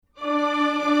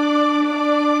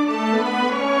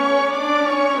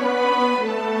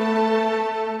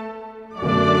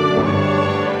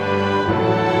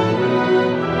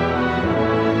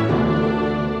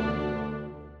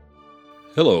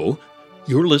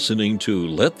listening to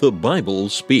Let the Bible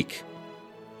Speak.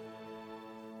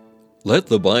 Let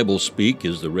the Bible Speak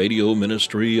is the radio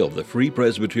ministry of the Free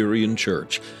Presbyterian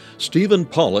Church. Stephen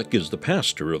Pollock is the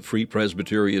pastor of Free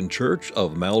Presbyterian Church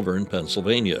of Malvern,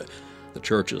 Pennsylvania. The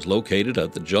church is located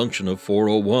at the junction of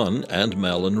 401 and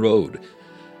Malin Road.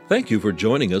 Thank you for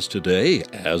joining us today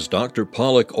as Dr.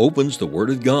 Pollock opens the Word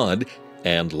of God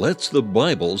and lets the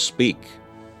Bible speak.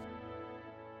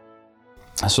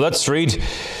 So let's read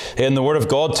in the Word of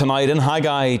God tonight in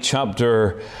Haggai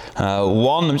chapter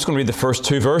 1. I'm just going to read the first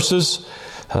two verses.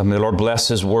 May the Lord bless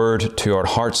His Word to our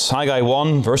hearts. Haggai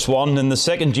 1, verse 1. In the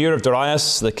second year of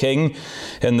Darius the king,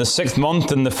 in the 6th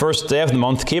month, in the first day of the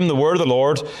month, came the word of the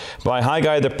Lord by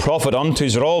Haggai the prophet unto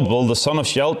Zerubbabel, the son of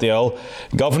Shealtiel,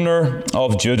 governor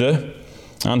of Judah,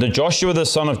 and to Joshua the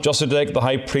son of Josedech the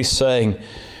high priest, saying,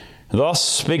 Thus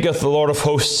speaketh the Lord of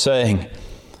hosts, saying,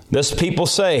 This people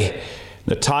say,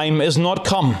 The time is not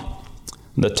come,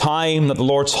 the time that the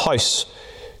Lord's house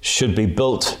should be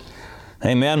built.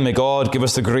 Amen. May God give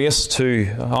us the grace to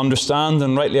understand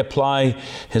and rightly apply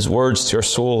His words to our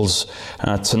souls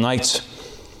tonight.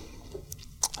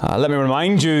 Let me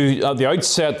remind you at the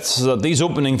outset that these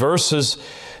opening verses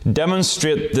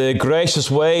demonstrate the gracious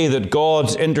way that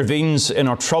God intervenes in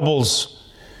our troubles.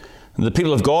 The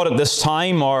people of God at this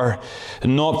time are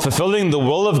not fulfilling the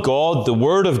will of God, the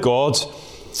Word of God,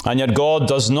 and yet God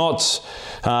does not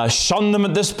shun them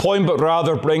at this point, but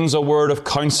rather brings a word of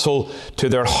counsel to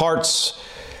their hearts.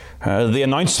 The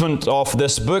announcement of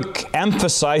this book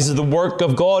emphasizes the work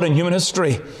of God in human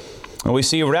history. And we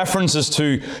see references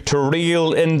to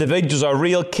real individuals, a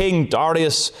real king,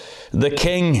 Darius the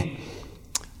king.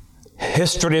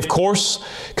 History, of course,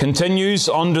 continues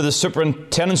under the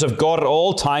superintendence of God at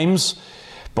all times.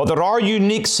 But there are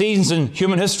unique seasons in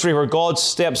human history where God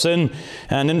steps in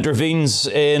and intervenes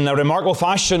in a remarkable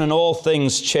fashion and all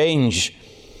things change.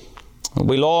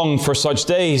 We long for such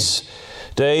days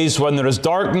when there is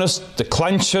darkness,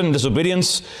 declension,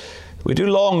 disobedience. We do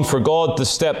long for God to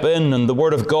step in and the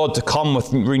Word of God to come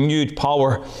with renewed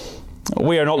power.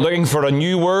 We are not looking for a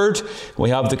new word. We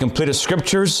have the completed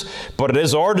Scriptures, but it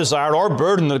is our desire, our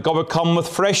burden, that God would come with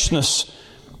freshness,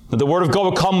 that the Word of God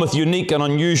will come with unique and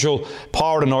unusual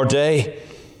power in our day.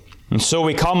 And so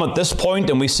we come at this point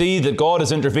and we see that God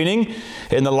is intervening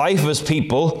in the life of His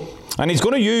people, and He's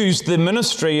going to use the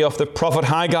ministry of the prophet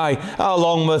Haggai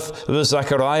along with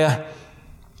Zechariah.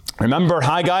 Remember,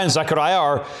 Haggai and Zechariah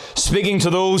are speaking to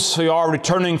those who are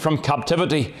returning from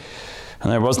captivity.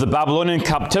 And there was the Babylonian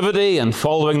captivity, and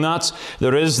following that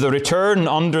there is the return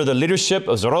under the leadership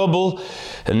of Zerubbabel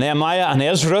and Nehemiah and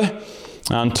Ezra.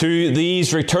 And to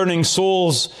these returning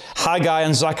souls, Haggai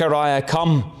and Zechariah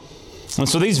come. And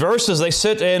so these verses, they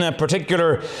sit in a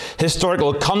particular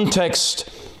historical context,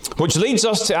 which leads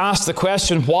us to ask the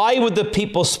question, why would the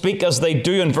people speak as they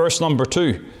do in verse number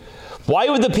 2? Why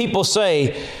would the people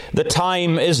say, the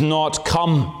time is not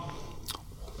come?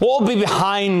 What will be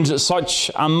behind such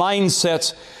a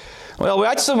mindset? Well,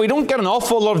 we don't get an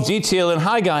awful lot of detail in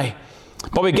Haggai.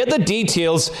 But we get the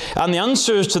details and the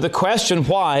answers to the question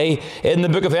why in the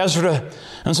book of Ezra.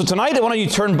 And so tonight I want you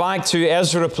to turn back to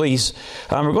Ezra, please.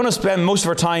 We're going to spend most of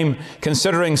our time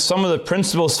considering some of the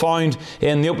principles found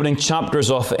in the opening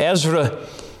chapters of Ezra.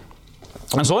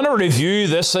 And so I want to review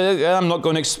this. I'm not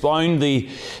going to expound the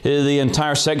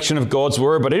entire section of God's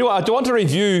Word, but I do want to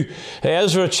review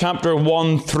Ezra chapter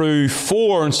 1 through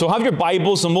 4. And so have your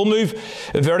Bibles and we'll move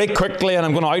very quickly, and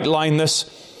I'm going to outline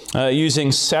this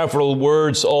using several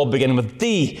words, all beginning with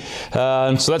D.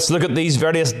 And so let's look at these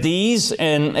various Ds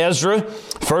in Ezra.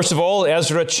 First of all,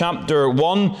 Ezra chapter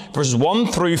 1, verses 1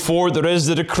 through 4, there is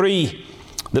the decree.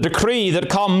 The decree that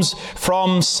comes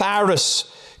from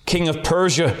Cyrus, king of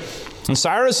Persia. In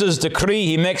Cyrus's decree,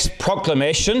 he makes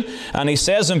proclamation, and he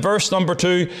says in verse number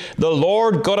 2, The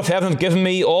Lord God of heaven hath given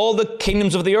me all the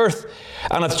kingdoms of the earth,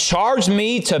 and hath charged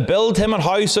me to build him an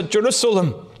house at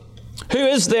Jerusalem. Who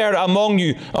is there among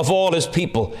you of all His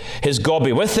people? His God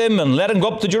be with him, and let him go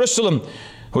up to Jerusalem,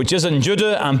 which is in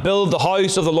Judah, and build the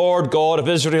house of the Lord God of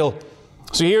Israel.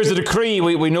 So here's the decree.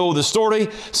 We know the story.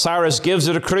 Cyrus gives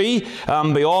a decree.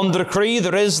 Beyond the decree,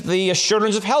 there is the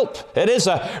assurance of help. It is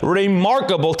a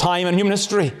remarkable time in human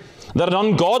history that an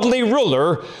ungodly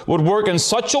ruler would work in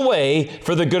such a way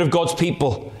for the good of God's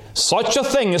people. Such a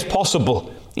thing is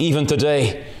possible even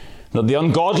today. That the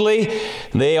ungodly,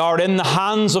 they are in the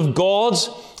hands of God,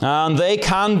 and they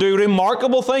can do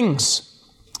remarkable things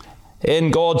in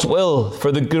God's will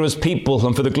for the good of His people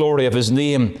and for the glory of His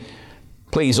name.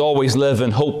 Please always live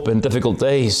in hope in difficult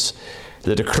days.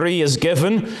 The decree is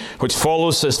given, which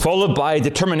is followed by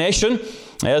determination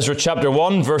Ezra chapter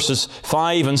 1, verses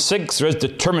 5 and 6, there is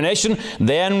determination.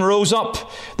 Then rose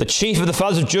up the chief of the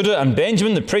fathers of Judah and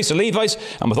Benjamin, the priests and Levites,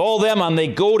 and with all them, and they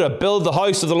go to build the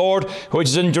house of the Lord, which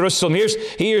is in Jerusalem.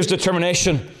 Here's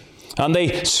determination. And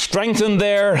they strengthened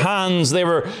their hands. They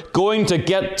were going to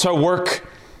get to work.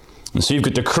 And so you've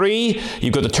got decree,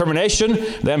 you've got determination.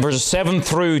 Then verses 7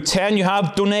 through 10, you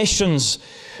have donations.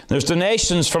 There's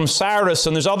donations from Cyrus,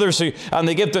 and there's others and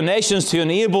they give donations to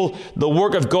enable the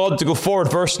work of God to go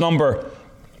forward. Verse number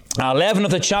 11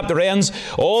 of the chapter ends,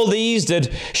 all these did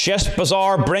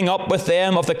Sheshbazzar bring up with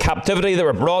them of the captivity that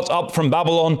were brought up from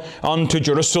Babylon unto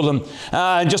Jerusalem.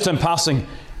 And just in passing,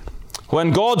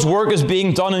 when God's work is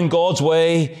being done in God's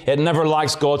way, it never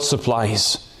lacks God's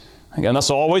supplies. Again, it's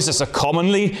a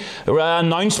commonly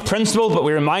announced principle, but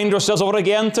we remind ourselves of it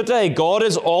again today. God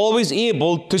is always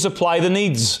able to supply the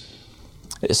needs.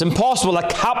 It's impossible. A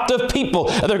captive people,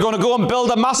 they're going to go and build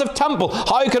a massive temple.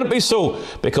 How can it be so?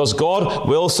 Because God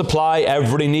will supply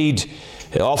every need,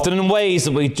 often in ways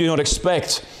that we do not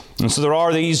expect. And so there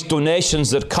are these donations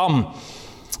that come.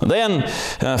 And then,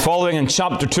 following in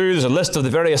chapter 2, there's a list of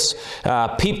the various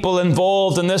people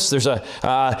involved in this. There's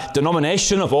a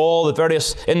denomination of all the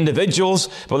various individuals.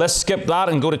 But let's skip that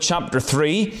and go to chapter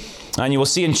 3. And you will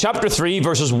see in chapter 3,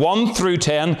 verses 1 through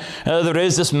 10, there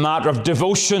is this matter of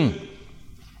devotion.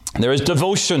 There is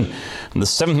devotion. And the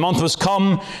 7th month was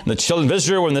come, and the children of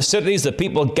Israel were in the cities. The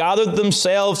people gathered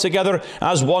themselves together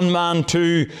as one man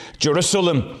to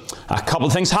Jerusalem. A couple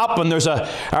of things happen. There's a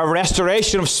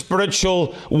restoration of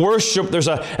spiritual worship. There's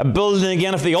a building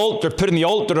again of the altar, putting the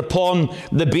altar upon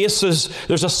the bases.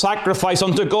 There's a sacrifice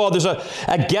unto God. There's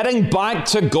a getting back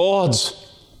to God.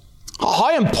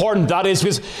 How important that is,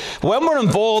 because when we're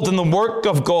involved in the work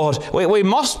of God, we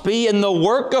must be in the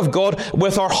work of God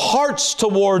with our hearts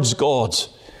towards God.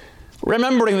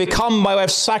 Remembering we come by way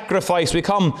of sacrifice, we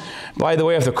come by the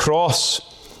way of the cross.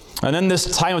 And in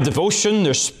this time of devotion,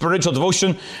 there's spiritual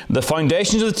devotion. The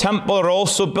foundations of the temple are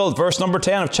also built. Verse number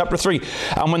 10 of chapter 3.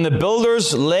 And when the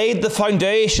builders laid the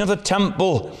foundation of the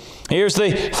temple, here's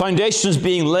the foundations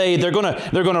being laid. They're going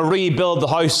to rebuild the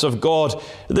house of God.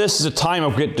 This is a time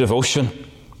of great devotion.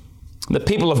 The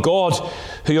people of God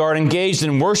who are engaged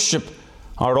in worship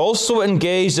are also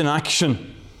engaged in action.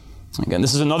 Again,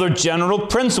 this is another general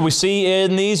principle we see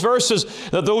in these verses,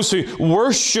 that those who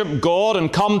worship God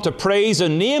and come to praise the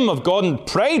name of God and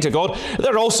pray to God,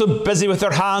 they're also busy with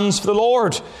their hands for the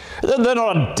Lord. They're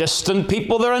not a distant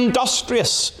people, they're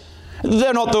industrious.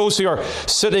 They're not those who are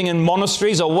sitting in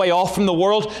monasteries away off from the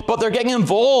world, but they're getting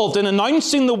involved in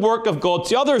announcing the work of God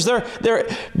to others. They're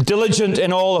diligent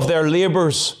in all of their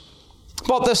labours.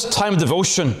 But this time of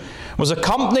devotion was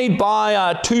accompanied by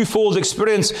a twofold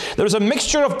experience. There was a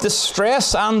mixture of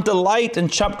distress and delight in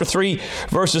chapter 3,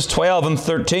 verses 12 and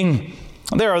 13.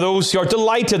 There are those who are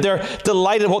delighted. They're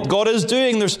delighted what God is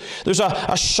doing. There's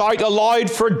a shout aloud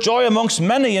for joy amongst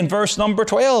many in verse number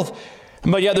 12.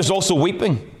 But yet there's also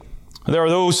weeping. There are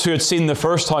those who had seen the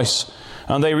first house,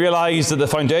 and they realized that the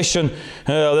foundation,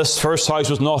 this first house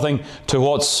was nothing to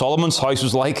what Solomon's house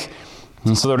was like.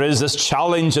 And so there is this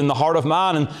challenge in the heart of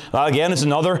man, and that again is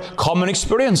another common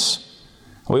experience.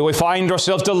 We find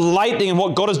ourselves delighting in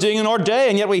what God is doing in our day,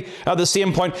 and yet at the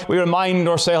same point, we remind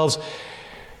ourselves,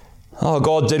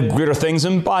 God did greater things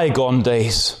in bygone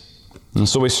days. And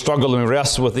so we struggle and we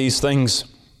wrestle with these things.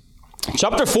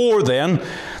 Chapter 4 then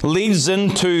leads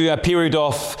into a period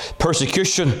of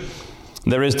persecution.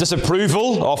 There is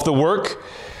disapproval of the work,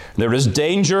 there is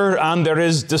danger, and there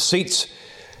is deceit.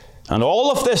 And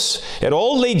all of this, it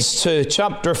all leads to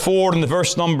chapter 4 and the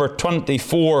verse number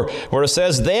 24, where it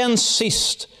says, Then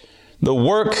ceased the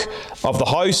work of the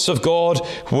house of God,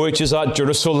 which is at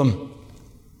Jerusalem.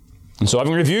 And so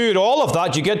having reviewed all of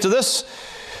that, you get to this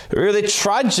really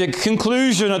tragic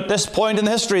conclusion at this point in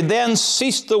history. Then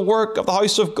ceased the work of the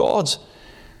house of God.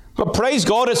 But praise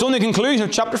God, it's only the conclusion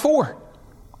of chapter 4.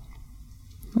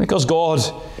 Because God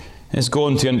is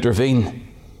going to intervene.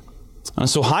 And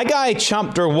so Haggai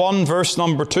chapter 1 verse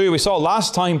number 2, we saw it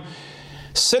last time,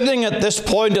 sitting at this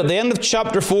point at the end of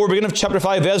chapter 4, beginning of chapter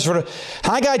 5 Ezra,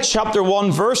 Haggai chapter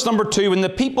 1 verse number 2, when the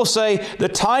people say, the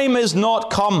time is not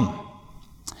come.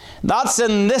 That's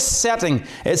in this setting.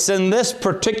 It's in this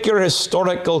particular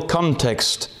historical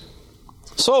context.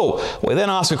 So, we then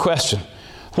ask a question.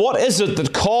 What is it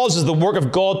that causes the work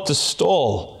of God to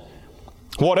stall?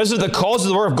 What is it that causes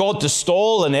the work of God to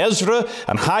stall in Ezra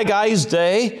and Haggai's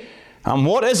day? And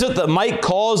what is it that might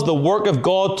cause the work of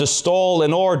God to stall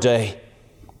in our day?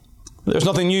 There's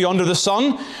nothing new under the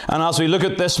sun. And as we look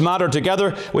at this matter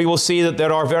together, we will see that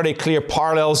there are very clear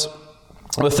parallels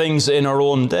with things in our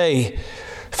own day.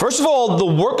 First of all, the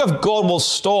work of God will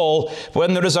stall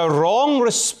when there is a wrong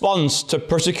response to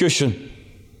persecution.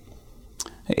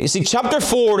 You see, chapter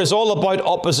 4 is all about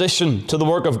opposition to the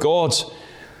work of God.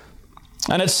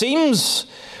 And it seems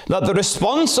that the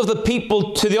response of the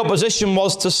people to the opposition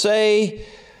was to say,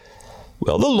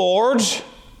 well, the Lord,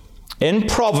 in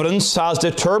providence, has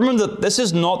determined that this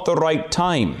is not the right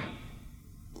time.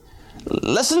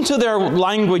 Listen to their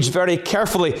language very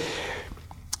carefully.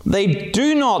 They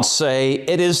do not say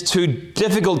it is too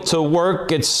difficult to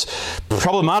work, it's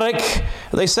problematic.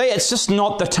 They say it's just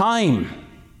not the time.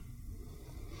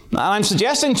 And I'm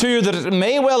suggesting to you that it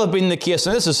may well have been the case,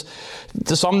 and this is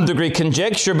to some degree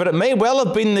conjecture, but it may well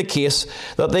have been the case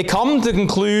that they come to the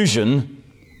conclusion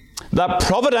that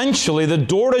providentially the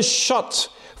door is shut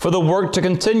for the work to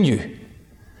continue.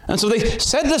 And so they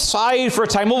set it aside for a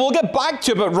time. Well, we'll get back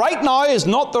to it, but right now is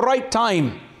not the right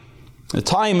time. The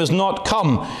time has not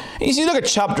come. You see, look at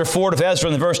chapter 4 of Ezra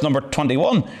in the verse number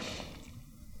 21.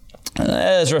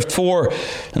 Ezra 4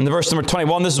 and the verse number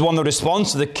 21, this is one of the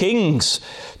response of the kings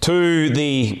to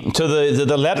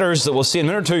the letters that we'll see in a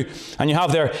minute or two. And you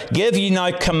have there, give ye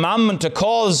now commandment to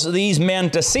cause these men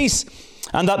to cease,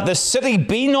 and that the city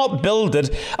be not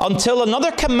builded until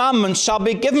another commandment shall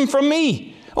be given from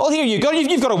me. Well, here you go.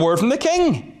 You've got a word from the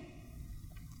king.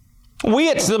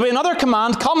 Wait, there'll be another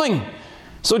command coming.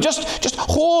 So just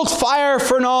hold fire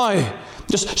for now.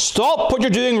 Just stop what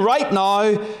you're doing right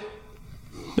now,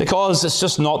 because it's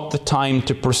just not the time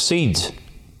to proceed.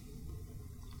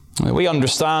 We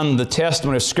understand the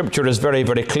testimony of Scripture is very,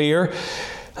 very clear.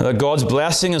 That God's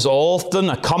blessing is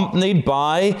often accompanied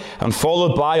by and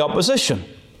followed by opposition.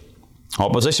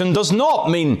 Opposition does not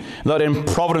mean that in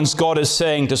providence God is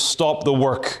saying to stop the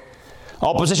work.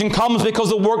 Opposition comes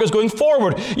because the work is going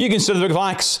forward. You consider the book of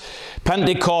Acts.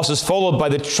 Pentecost is followed by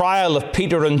the trial of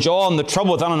Peter and John, the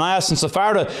trouble with Ananias and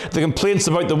Sapphira, the complaints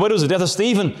about the widows, the death of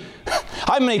Stephen.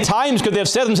 How many times could they have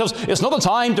said to themselves, it's not the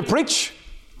time to preach.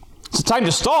 It's the time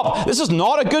to stop. This is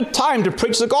not a good time to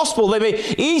preach the gospel. They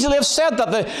may easily have said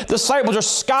that the disciples are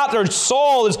scattered.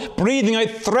 Saul is breathing out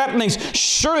threatenings.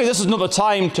 Surely this is not the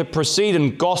time to proceed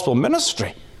in gospel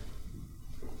ministry.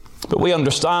 But we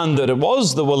understand that it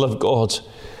was the will of God.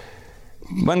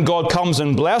 When God comes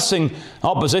in blessing,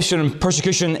 opposition and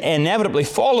persecution inevitably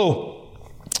follow.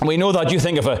 We know that. You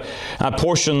think of a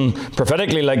portion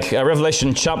prophetically like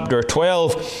Revelation chapter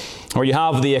 12, where you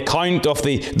have the account of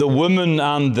the woman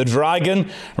and the dragon.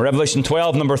 Revelation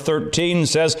 12, number 13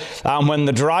 says, and when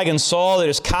the dragon saw that it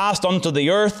is cast unto the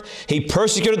earth, he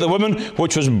persecuted the woman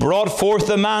which was brought forth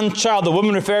the man-child. The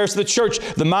woman refers to the church,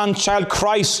 the man-child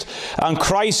Christ. And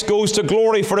Christ goes to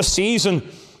glory for a season.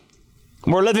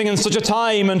 We're living in such a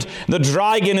time, and the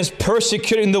dragon is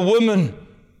persecuting the woman.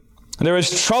 And there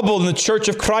is trouble in the church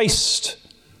of Christ.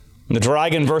 And the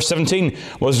dragon, verse 17,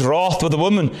 was wroth with the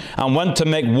woman and went to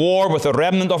make war with the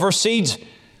remnant of her seed,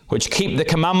 which keep the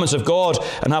commandments of God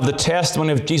and have the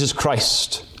testimony of Jesus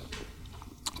Christ.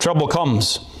 Trouble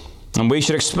comes, and we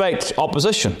should expect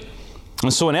opposition.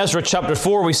 And so in Ezra chapter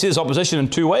 4, we see this opposition in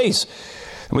two ways.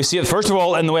 We see it, first of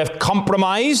all, in the way of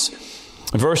compromise.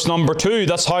 Verse number 2,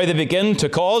 that's how they begin to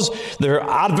cause their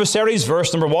adversaries.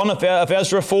 Verse number 1 of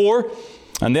Ezra 4.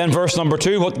 And then verse number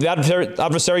 2, what the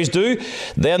adversaries do.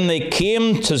 Then they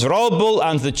came to Zerubbabel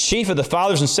and the chief of the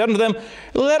fathers and said unto them,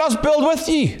 let us build with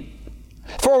you,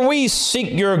 for we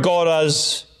seek your God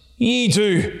as ye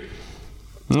do.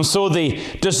 And so the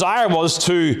desire was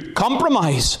to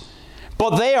compromise.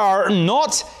 But they are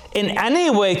not in any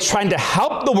way trying to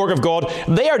help the work of God.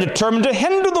 They are determined to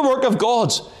hinder the work of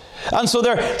God. And so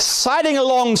they're siding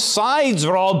alongside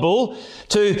Zerubbabel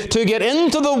to get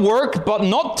into the work, but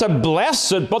not to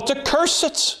bless it, but to curse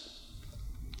it.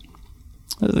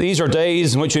 These are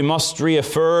days in which we must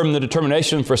reaffirm the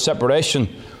determination for separation.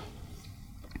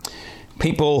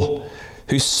 People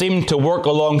who seem to work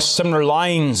along similar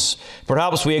lines,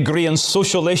 perhaps we agree on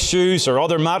social issues or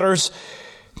other matters,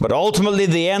 but ultimately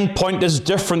the end point is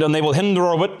different and they will hinder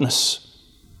our witness.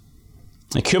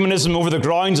 Ecumenism over the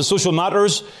grounds of social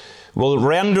matters will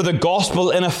render the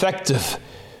gospel ineffective.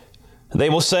 They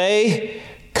will say,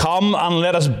 come and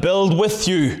let us build with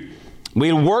you.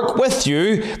 We'll work with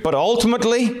you, but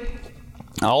ultimately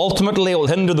it will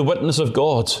hinder the witness of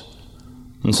God.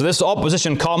 And so this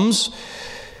opposition comes,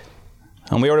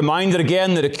 and we are reminded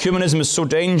again that ecumenism is so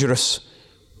dangerous.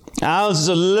 As is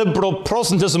a liberal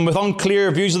Protestantism with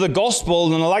unclear views of the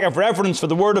gospel and a lack of reverence for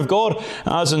the word of God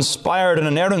as inspired and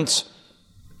inerrant.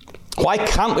 Why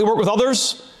can't we work with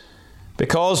others?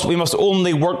 Because we must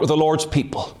only work with the Lord's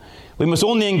people. We must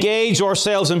only engage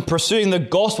ourselves in pursuing the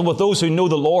gospel with those who know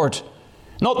the Lord.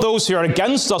 Not those who are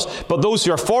against us, but those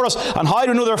who are for us. And how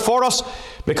do we know they're for us?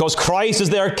 Because Christ is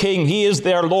their King. He is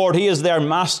their Lord. He is their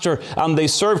Master. And they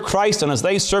serve Christ. And as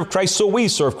they serve Christ, so we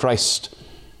serve Christ.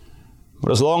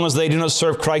 But as long as they do not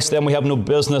serve Christ, then we have no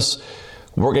business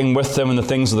working with them in the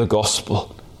things of the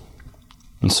gospel.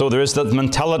 And so there is that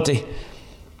mentality.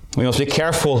 We must be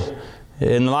careful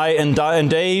in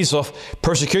days of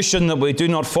persecution that we do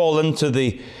not fall into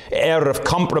the error of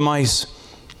compromise.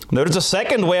 There is a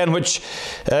second way in which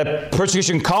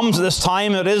persecution comes at this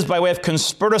time. It is by way of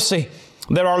conspiracy.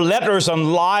 There are letters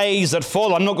and lies that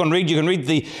fall. I'm not going to read. You can read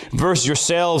the verse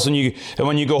yourselves and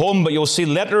when you go home, but you'll see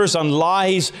letters and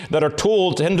lies that are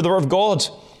told to hinder the word of God.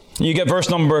 You get verse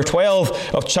number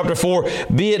 12 of chapter 4.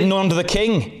 Be it known unto the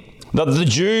king that the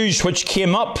Jews which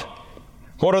came up,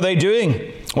 what are they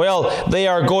doing? Well, they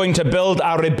are going to build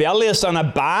a rebellious and a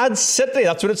bad city.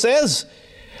 That's what it says.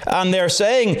 And they're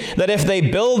saying that if they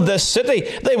build this city,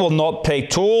 they will not pay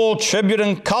toll, tribute,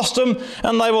 and custom,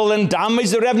 and they will then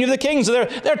damage the revenue of the king. So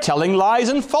they're telling lies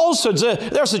and falsehoods.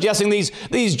 They're suggesting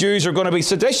these Jews are going to be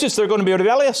seditious, they're going to be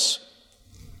rebellious.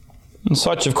 And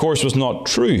such, of course, was not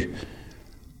true.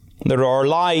 There are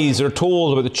lies that are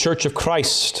told about the Church of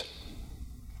Christ.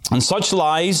 And such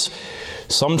lies,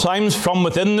 sometimes from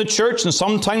within the church and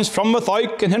sometimes from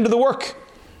without, can hinder the work.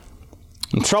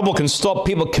 And trouble can stop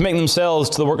people committing themselves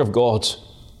to the work of God.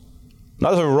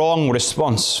 That is a wrong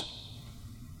response.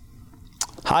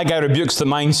 Haggai rebukes the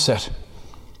mindset.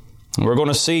 And we're going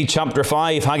to see chapter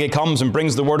 5, Haggai comes and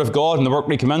brings the word of God and the work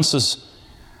recommences.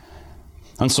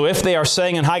 And so if they are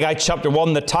saying in Haggai chapter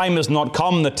 1, the time has not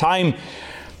come, the time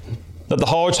that the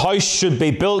house should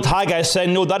be built, Haggai is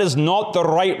saying, no, that is not the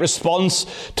right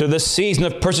response to this season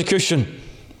of persecution.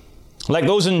 Like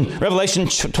those in Revelation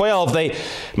 12, they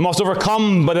must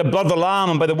overcome by the blood of the Lamb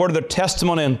and by the word of their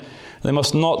testimony, and they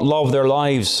must not love their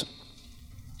lives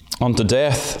unto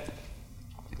death.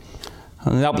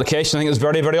 And the application, I think, is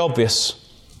very, very obvious.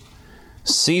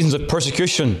 Seasons of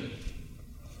persecution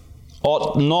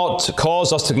ought not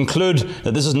cause us to conclude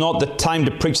that this is not the time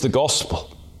to preach the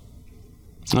gospel.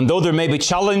 And though there may be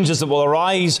challenges that will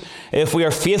arise if we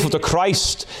are faithful to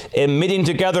Christ in meeting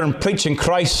together and preaching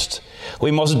Christ,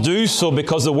 we must do so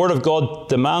because the Word of God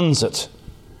demands it.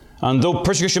 And though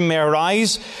persecution may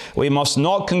arise, we must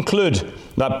not conclude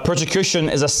that persecution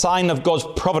is a sign of God's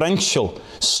providential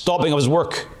stopping of His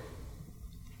work.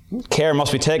 Care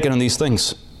must be taken in these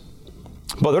things.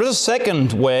 But there is a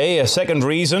second way, a second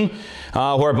reason,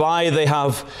 whereby they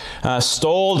have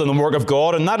stalled in the work of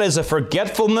God, and that is a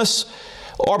forgetfulness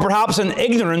or perhaps an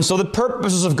ignorance of the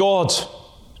purposes of God.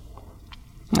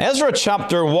 Ezra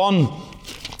chapter 1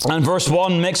 and verse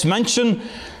 1 makes mention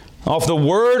of the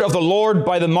word of the Lord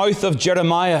by the mouth of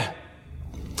Jeremiah.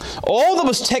 All that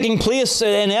was taking place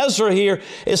in Ezra here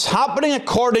is happening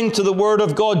according to the word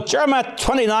of God. Jeremiah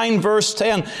 29 verse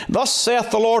 10, thus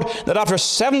saith the Lord, that after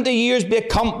 70 years be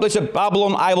accomplished at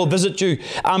Babylon, I will visit you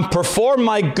and perform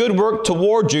my good work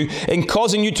toward you in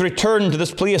causing you to return to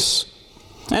this place.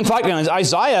 In fact, in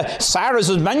Isaiah, Cyrus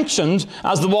is mentioned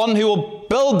as the one who will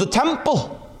build the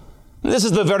temple. This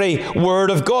is the very word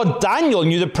of God. Daniel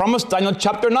knew the promise, Daniel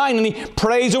chapter 9, and he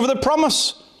prays over the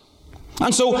promise.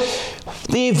 And so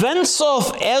the events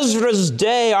of Ezra's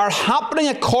day are happening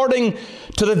according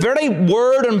to the very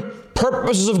word and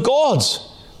purposes of God.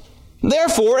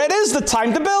 Therefore, it is the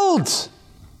time to build.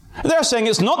 They're saying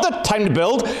it's not the time to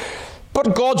build,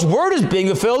 but God's word is being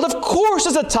fulfilled. Of course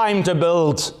it's a time to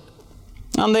build.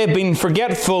 And they've been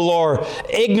forgetful or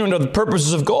ignorant of the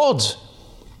purposes of God.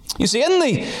 You see,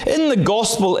 in the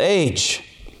gospel age,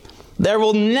 there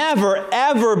will never,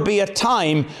 ever be a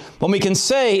time when we can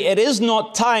say it is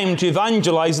not time to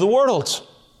evangelize the world.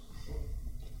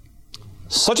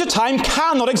 Such a time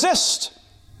cannot exist.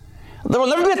 There will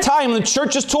never be a time when the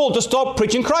church is told to stop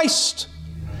preaching Christ.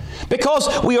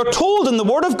 Because we are told in the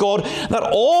Word of God that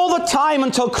all the time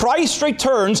until Christ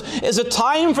returns is a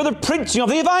time for the preaching of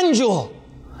the evangel.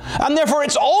 And therefore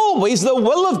it's always the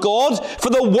will of God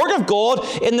for the Word of God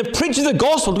in the preaching of the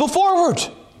gospel to go forward.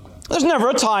 There's never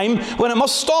a time when it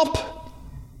must stop.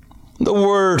 The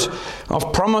word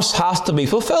of promise has to be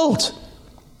fulfilled.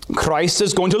 Christ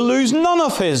is going to lose none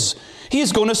of His. He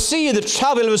is going to see the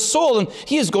travail of His soul, and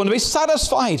He is going to be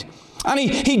satisfied. And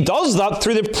He does that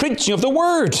through the preaching of the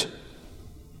Word.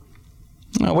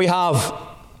 Now, we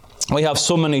have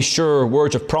so many sure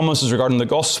words of promises regarding the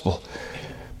gospel.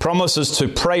 Promises to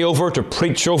pray over, to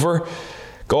preach over.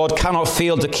 God cannot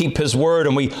fail to keep His word,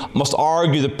 and we must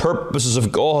argue the purposes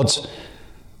of God.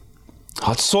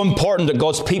 It's so important that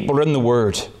God's people are in the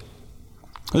Word.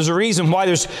 There's a reason why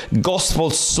there's gospel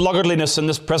sluggardliness in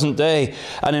this present day.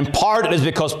 And in part it is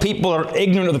because people are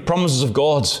ignorant of the promises of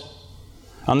God.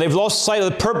 And they've lost sight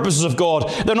of the purposes of God.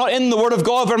 They're not in the Word of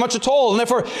God very much at all. And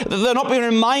therefore they're not being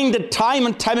reminded time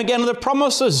and time again of the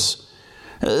promises.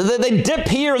 They dip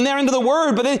here and there into the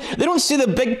Word, but they don't see the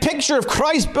big picture of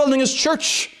Christ building His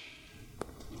church.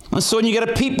 And so when you get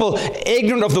a people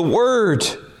ignorant of the Word,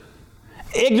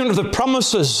 ignorant of the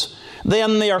promises,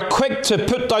 then they are quick to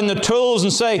put down the tools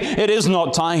and say, it is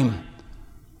not time.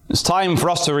 It's time for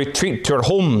us to retreat to our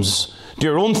homes, do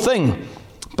your own thing,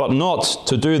 but not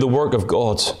to do the work of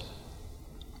God.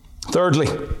 Thirdly,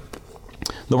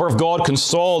 the work of God can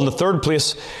stall in the third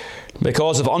place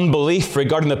because of unbelief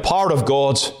regarding the power of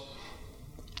God.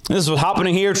 This is what's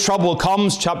happening here. Trouble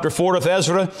comes, chapter 4 of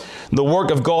Ezra. The work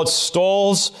of God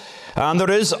stalls. And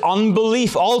there is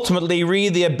unbelief, ultimately,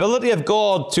 the ability of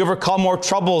God to overcome our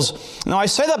troubles. Now, I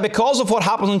say that because of what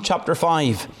happens in chapter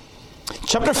 5.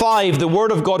 Chapter 5, the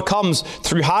word of God comes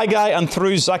through Haggai and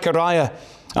through Zechariah.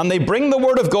 And they bring the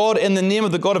word of God in the name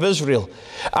of the God of Israel.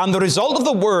 And the result of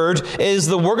the word is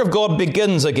the work of God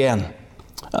begins again.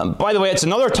 By the way, it's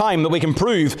another time that we can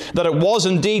prove that it was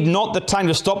indeed not the time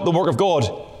to stop the work of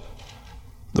God.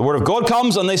 The word of God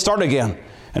comes and they start again.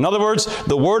 In other words,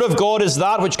 the word of God is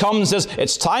that which comes and says,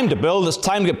 it's time to build, it's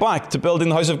time to get back to building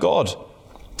the house of God.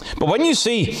 But when you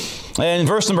see in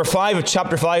verse number 5 of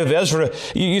chapter 5 of Ezra,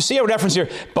 you see a reference here,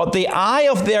 but the eye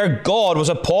of their God was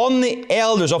upon the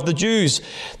elders of the Jews,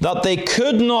 that they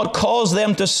could not cause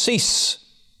them to cease.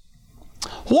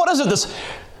 What is it that's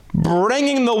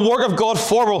bringing the work of God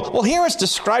forward? Well, here it's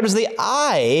described as the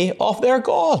eye of their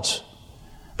God.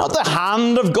 Not the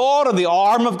hand of God or the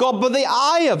arm of God, but the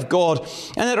eye of God.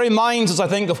 And it reminds us, I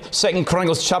think, of 2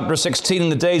 Chronicles chapter 16 in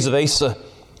the days of Asa,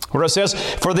 where it says,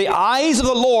 for the eyes of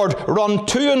the Lord run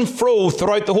to and fro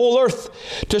throughout the whole earth,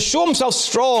 to show Himself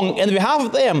strong in the behalf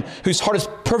of them whose heart is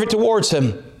perfect towards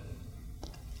Him.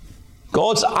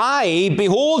 God's eye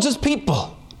beholds His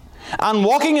people. And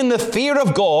walking in the fear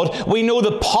of God, we know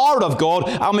the power of God,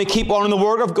 and we keep on in the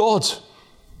work of God.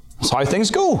 That's how things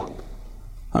go.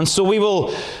 And so we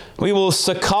will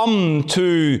succumb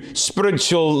to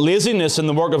spiritual laziness in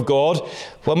the work of God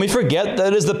when we forget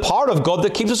that it is the power of God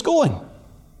that keeps us going.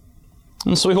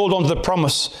 And so we hold on to the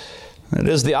promise. It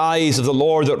is the eyes of the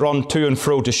Lord that run to and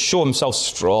fro to show Himself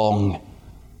strong.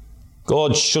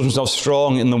 God shows Himself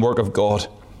strong in the work of God.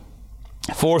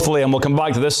 Fourthly, and we'll come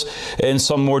back to this in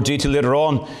some more detail later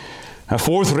on, a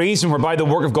fourth reason whereby the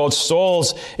work of God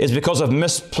stalls is because of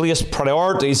misplaced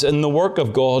priorities in the work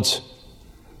of God.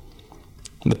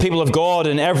 The people of God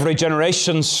in every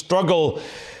generation struggle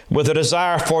with a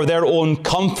desire for their own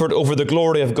comfort over the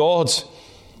glory of God.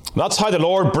 That's how the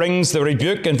Lord brings the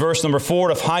rebuke in verse number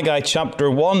 4 of Haggai chapter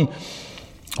 1,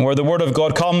 where the word of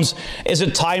God comes, is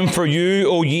it time for you,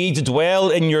 O ye, to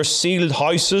dwell in your sealed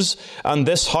houses, and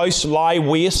this house lie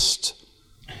waste?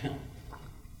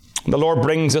 The Lord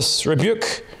brings this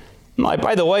rebuke. Now,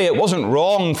 by the way, it wasn't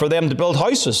wrong for them to build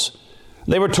houses.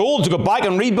 They were told to go back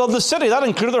and rebuild the city. That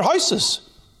included their houses.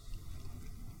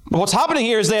 But what's happening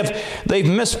here is they've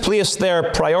misplaced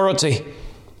their priority.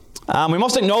 We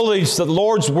must acknowledge that the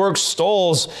Lord's work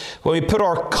stalls when we put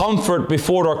our comfort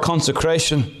before our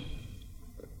consecration,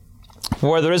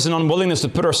 where there is an unwillingness to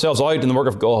put ourselves out in the work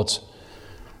of God.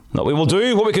 That we will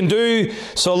do what we can do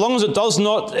so long as it does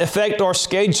not affect our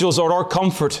schedules or our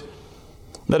comfort.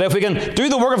 That if we can do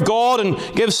the work of God and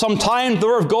give some time to the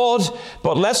work of God,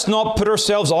 but let's not put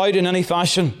ourselves out in any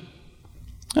fashion.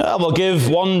 We'll give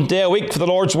one day a week for the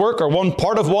Lord's work, or one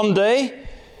part of one day.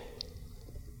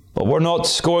 But we're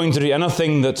not going to do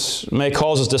anything that may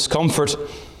cause us discomfort.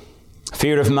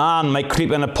 Fear of man might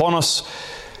creep in upon us,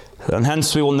 and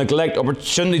hence we will neglect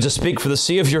opportunity to speak for the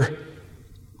Saviour.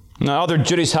 Now, other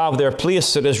duties have their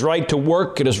place. It is right to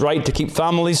work. It is right to keep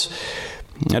families.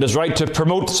 It is right to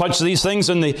promote such of these things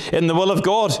in the will of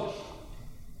God.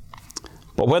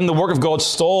 But when the work of God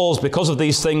stalls because of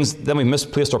these things, then we've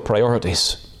misplaced our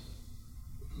priorities.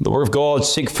 The work of God,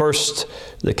 seek first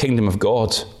the kingdom of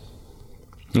God.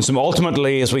 And so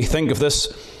ultimately, as we think of this,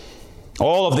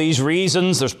 all of these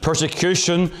reasons, there's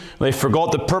persecution, they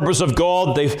forgot the purpose of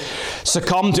God, they've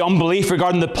succumbed to unbelief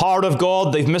regarding the power of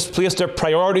God, they've misplaced their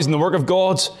priorities in the work of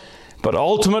God, but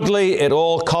ultimately it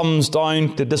all comes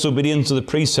down to disobedience to the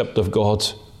precept of God.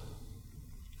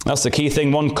 That's the key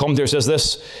thing. One commentator says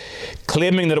this: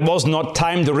 claiming that it was not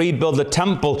time to rebuild the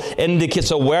temple indicates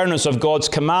awareness of God's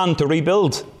command to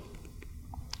rebuild.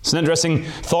 It's an interesting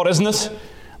thought, isn't it?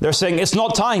 They're saying it's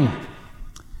not time.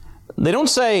 They don't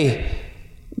say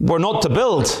we're not to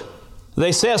build.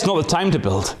 They say it's not the time to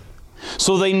build.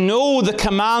 So they know the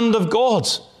command of God.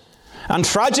 And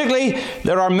tragically,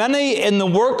 there are many in the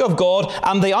work of God,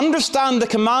 and they understand the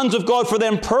commands of God for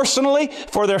them personally,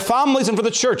 for their families, and for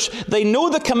the church. They know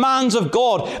the commands of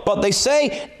God, but they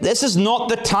say, this is not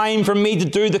the time for me to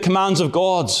do the commands of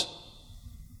God.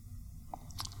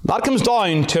 That comes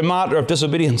down to a matter of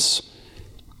disobedience.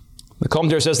 The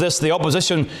commentator says this: the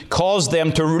opposition caused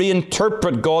them to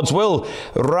reinterpret God's will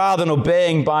rather than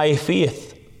obeying by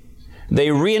faith.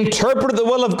 They reinterpreted the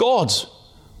will of God,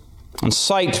 and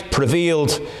sight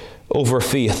prevailed over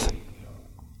faith.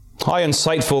 How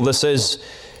insightful this is.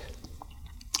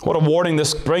 What a warning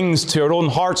this brings to our own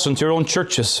hearts and to our own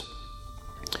churches.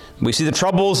 We see the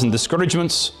troubles and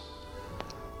discouragements,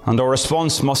 and our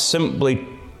response must simply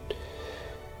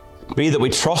be that we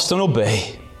trust and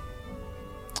obey.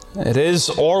 It is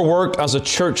our work as a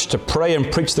church to pray and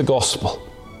preach the gospel,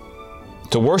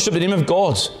 to worship the name of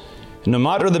God, no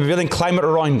matter the prevailing climate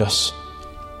around us.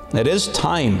 It is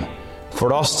time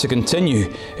for us to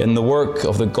continue in the work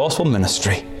of the gospel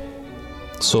ministry.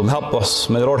 So help us,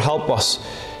 may the Lord help us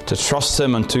to trust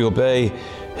Him and to obey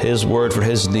His word for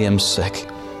His name's sake.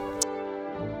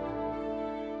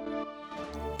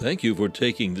 Thank you for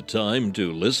taking the time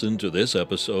to listen to this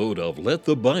episode of Let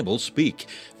the Bible Speak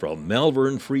from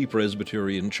Malvern Free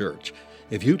Presbyterian Church.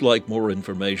 If you'd like more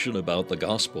information about the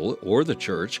gospel or the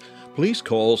church, please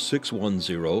call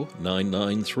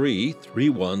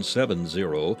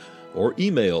 610-993-3170 or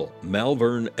email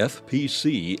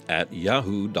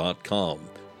malvernfpc@yahoo.com.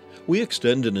 We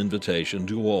extend an invitation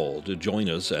to all to join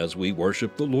us as we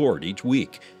worship the Lord each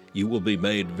week. You will be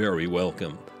made very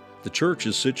welcome. The church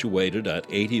is situated at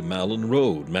 80 Mallon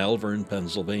Road, Malvern,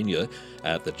 Pennsylvania,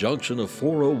 at the junction of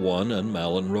 401 and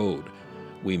Mallon Road.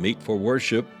 We meet for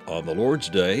worship on the Lord's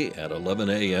Day at 11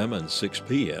 a.m. and 6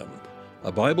 p.m.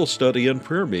 A Bible study and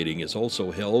prayer meeting is also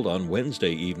held on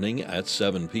Wednesday evening at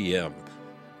 7 p.m.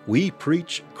 We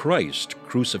preach Christ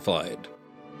crucified.